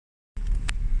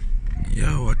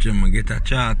Yeah, watch him get a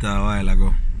charter a while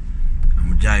ago.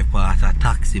 I'm drive past a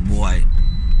taxi boy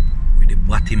with the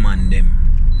body man them.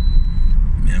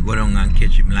 I go down and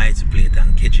catch him license plate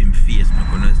and catch him face. I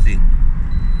gonna see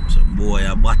some boy,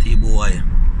 a body boy.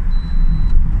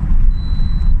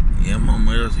 Yeah, man,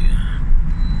 I just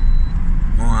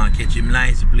I want to catch him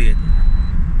license plate.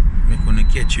 I'm gonna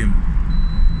catch him.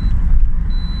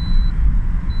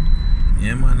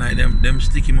 Yeah, man, like them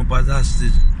stick him up as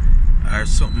hostage or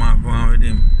something going on with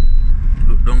him.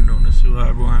 Look down to see what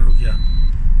I go and look here.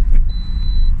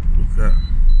 Look at.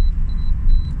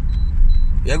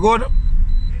 You good?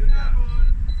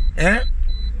 Eh?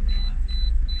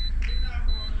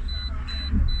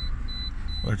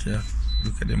 Watch out.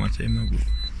 Look at them and say him no good.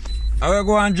 How you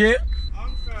go on, Jay?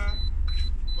 Uncle,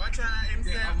 watch out him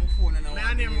say,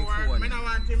 my name work, I don't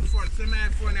want him phone, say my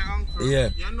phone uncle. Yeah.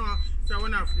 You know, so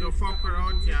when I fuck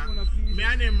around here,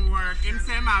 my name work, him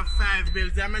say I have 5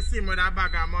 bills, I see him with a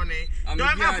bag of money.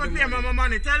 Don't have to pay my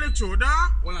money, tell the truth, though?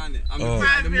 Hold on, I'm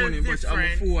the money, but I'm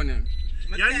a phone.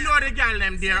 You know the girl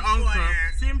them there, uncle.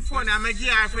 Same phone, I'm a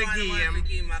gear for game.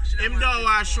 Him don't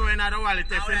want to show in the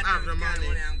wallet if him have the money.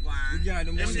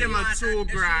 Him give him $2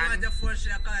 grand.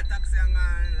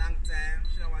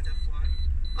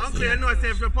 Uncle, you know, say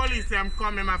if the police them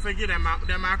come, him have to give them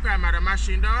a crime at the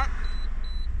machine, though.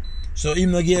 So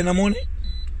him not getting the money?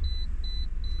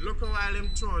 Look how him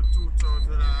throw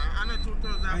 2,000. I know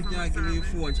 2,000. I can't give me a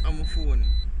phone, I'm a phone.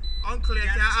 Uncle, you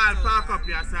can all park up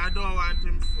here, so I don't want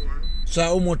him phone. So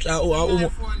how much?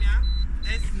 Phone, yeah?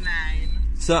 It's 9.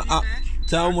 So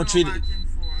how much?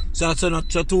 So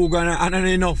 2 grand and not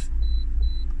enough.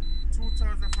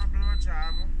 2,000 for blow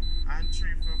job and 3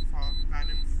 for fuck, and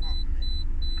him fuck me.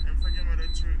 Him forgive me the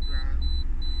 3 grand.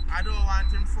 I don't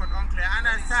want him phone, uncle. You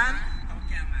understand?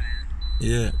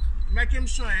 Yeah. Make him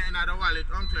show you in the wallet,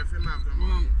 uncle, if him have the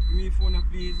money. Me phone,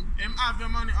 please. Him have the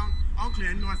money, uncle.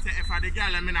 You know, say if I the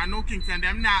girl, I mean, I know Kingston,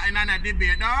 them now in a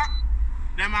debate, though.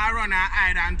 Them I run and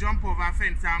hide and jump over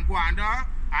fence and go on, though,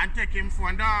 and take him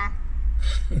phone, though.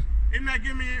 He may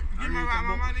give me my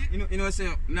money. You know, say,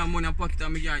 no money in pocket,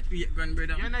 I'm going to get 8 grand,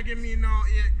 brother. You not give me no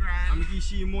 8 grand. I'm going to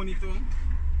give you money, too.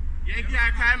 You get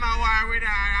a time I war with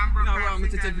her and broke her. No, I'm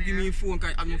going to tell you give me a phone,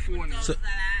 because I have my phone. So,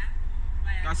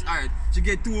 that's alright. To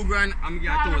get 2 grand, I'm going to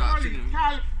get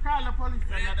 $2. Call the police,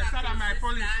 the Saddam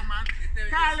policeman.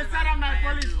 Call the Saddam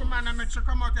policeman and make sure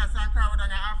come out here and crowd on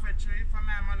your half a tree for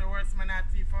my money worse man at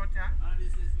thief out here.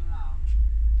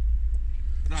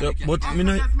 So, but me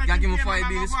no. Can give me 5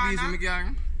 bills, please, me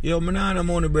girl. Yo, me no have the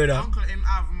money, brother. Uncle him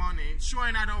have money. Show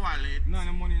in the wallet. No,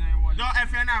 the money in your wallet. Don't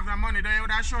if you don't have the money, don't you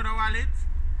would show the wallet?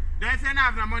 Don't if you don't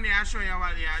have the money, I show your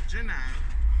wallet. You're general.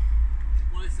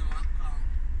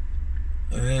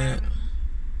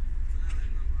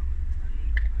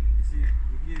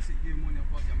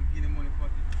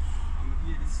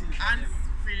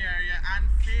 Unfair, yeah,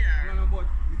 unfair. No, but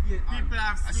people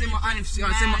have I say my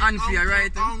unfair,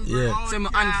 right? Yeah. Say my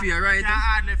unfair, right?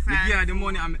 Me give the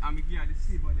money, I'm give the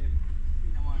silver then.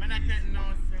 I'm not getting no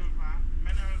silver.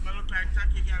 I look like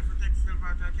Jackie girl for take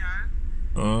silver to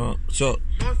car. So.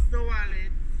 Bust the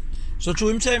wallet. So through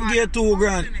him say him get 2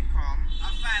 grand.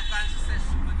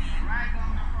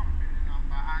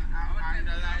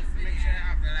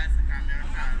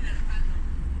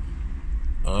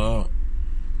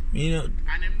 You know.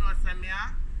 And him know say me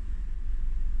a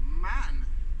man.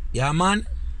 Yeah, man.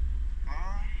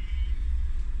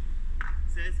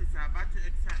 Says it's a battle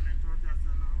excitement out there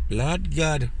now. Lord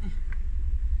God.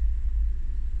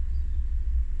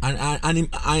 And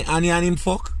him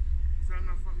fuck? So I'm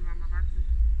not fucking on my battle.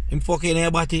 Him fuck in your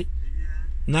body? Yeah.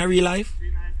 Not real life?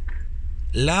 Real life.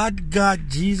 Lord God,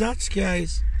 Jesus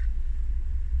Christ.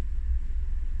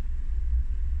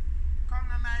 Come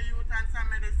to my youth and some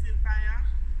medicine for you.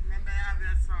 Remember you have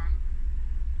your son.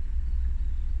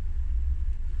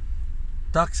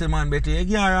 Taxi man, better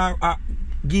you can't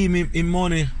give me him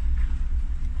money.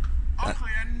 Uncle,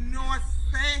 you know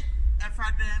say if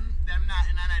I them not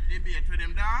in a debate with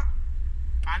them dog.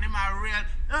 And them are real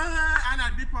and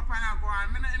I dip up and I go on.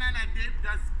 I'm not in a dip,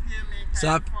 just pay me.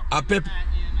 So I pep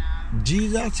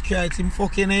Jesus Christ, him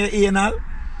fucking anal.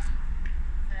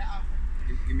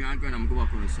 Give me a grand, I'm going to go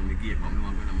back on some gate, but I'm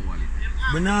not going to my wallet.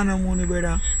 Banana money,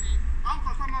 brother.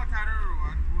 Uncle, come out of the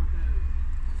road.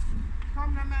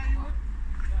 Come to my youth.